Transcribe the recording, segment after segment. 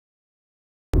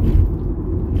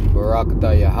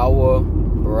Barakatah Yahawah,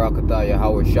 Barakatah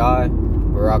Yahawashi,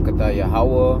 Barakatah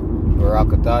Yahawah,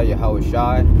 Barakatah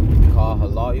Yahawashi, Call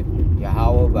Halal,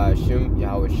 Yahawah BAHASHAM,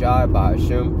 Yahawashi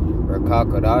BAHASHAM, RAWCHAA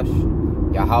QADASH.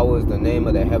 Yahawah is the name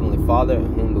of the Heavenly Father,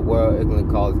 whom the world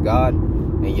ignorantly calls God,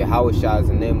 and Yahawashi is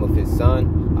the name of His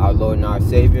Son, our Lord and our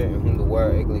Savior, and whom the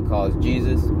world ignorantly calls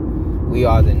Jesus. We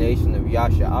are the nation of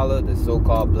YASHARAHLA, the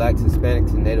so-called blacks,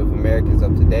 Hispanics, and Native Americans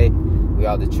of today. We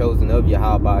are the chosen of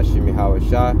Yahawah BAHASHAM,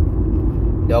 Yahawashi.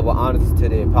 Double honors to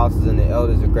the apostles and the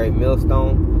elders of Great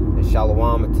Millstone, and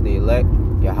Shalawam to the elect,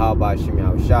 Yahawah BAHASHAM,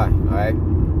 Yahawashi. Alright?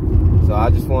 So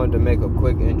I just wanted to make a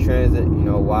quick Intransit,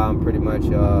 while I'm pretty much,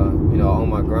 on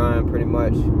my grind pretty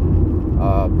much.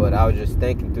 But I was just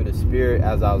thinking through the Spirit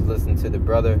as I was listening to the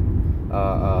brother,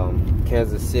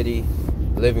 Kansas City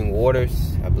Living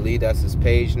Waters. I believe that's his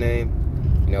page name.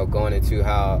 Going into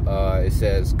how it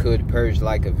says, could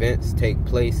purge-like events take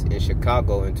place in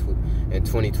Chicago in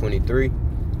 2023?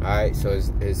 Alright, so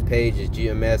his page is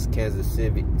GMS Kansas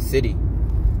City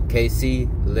KC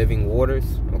Living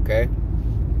Waters, okay?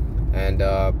 And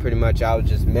pretty much I was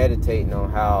just meditating on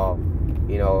how,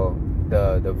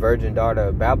 the virgin daughter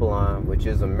of Babylon, which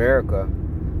is America,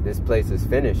 this place is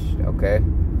finished, okay?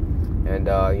 And,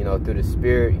 through the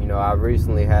Spirit, I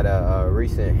recently had a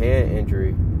recent hand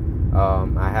injury.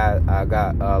 I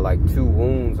got like 2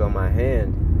 wounds on my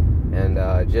hand, and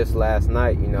just last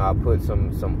night, I put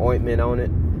some ointment on it,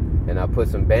 and I put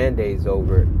some band-aids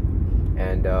over it,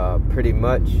 and pretty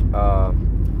much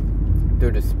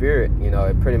through the Spirit,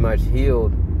 it pretty much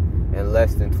healed in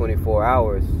less than 24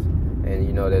 hours,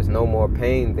 and there's no more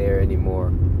pain there anymore.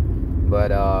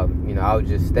 But I was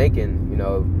just thinking,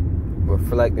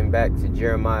 reflecting back to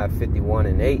Jeremiah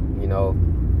 51:8,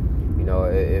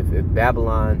 if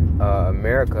Babylon,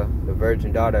 America, the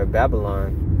virgin daughter of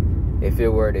Babylon, if it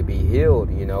were to be healed,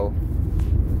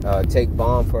 take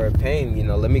balm for her pain,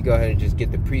 let me go ahead and just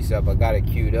get the precept. I got it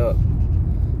queued up,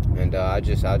 and I'll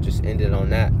just end it on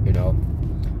that.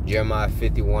 Jeremiah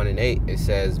 51:8, it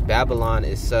says, Babylon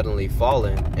is suddenly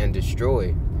fallen and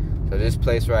destroyed. So this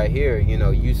place right here,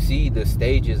 you see the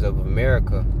stages of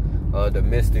America, the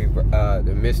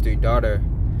mystery daughter,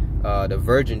 the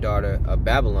virgin daughter of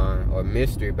Babylon, or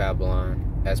mystery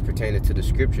Babylon, as pertaining to the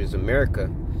scriptures. America,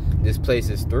 this place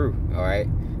is through, all right,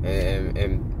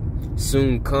 and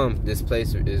soon come, this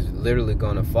place is literally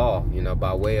gonna fall,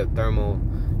 by way of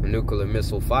thermonuclear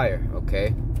missile fire,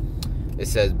 okay? It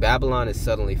says, Babylon is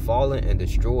suddenly fallen and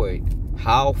destroyed.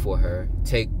 Howl for her,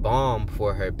 take balm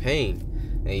for her pain.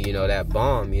 And that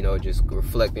balm, just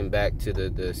reflecting back to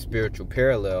the spiritual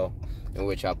parallel, in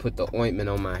which I put the ointment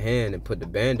on my hand and put the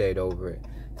band-aid over it,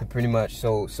 to pretty much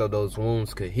so those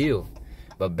wounds could heal.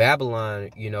 But Babylon,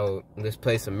 this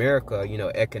place America,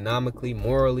 economically,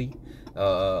 morally,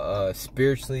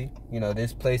 spiritually,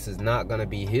 this place is not going to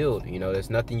be healed. There's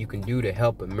nothing you can do to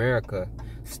help America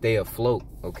stay afloat,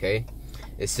 okay?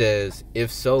 It says,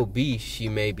 if so be she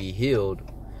may be healed,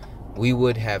 we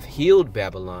would have healed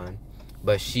Babylon,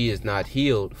 but she is not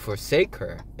healed. Forsake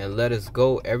her, and let us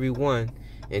go every one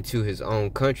into his own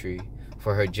country,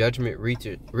 for her judgment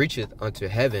reacheth unto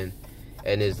heaven,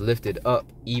 and is lifted up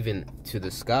even to the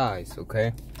skies,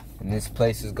 okay? And this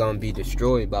place is going to be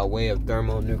destroyed by way of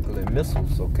thermonuclear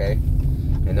missiles, okay?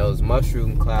 And those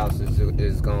mushroom clouds is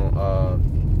going to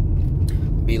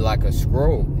be like a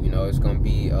scroll, it's going to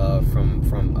be from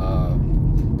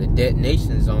the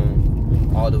detonation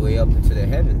zone all the way up into the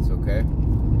heavens, okay?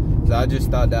 So I just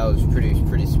thought that was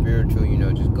pretty spiritual,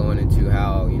 just going into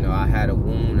how, I had a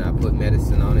wound, I put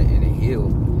medicine on it, and it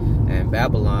healed. And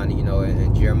Babylon,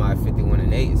 in Jeremiah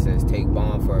 51:8, it says, take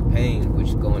balm for her pain, which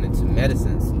is going into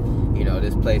medicines.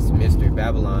 This place, mystery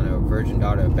Babylon, or virgin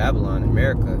daughter of Babylon,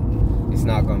 America, it's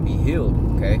not going to be healed,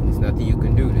 okay? There's nothing you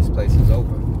can do. This place is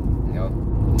over,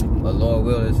 But Lord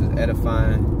will, this is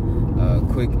edifying,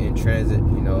 quick Intransit,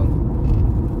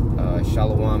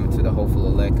 Shalawam to the hopeful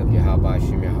elect of Yahawah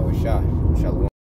BAHASHAM, Yahawashi. Shalawam.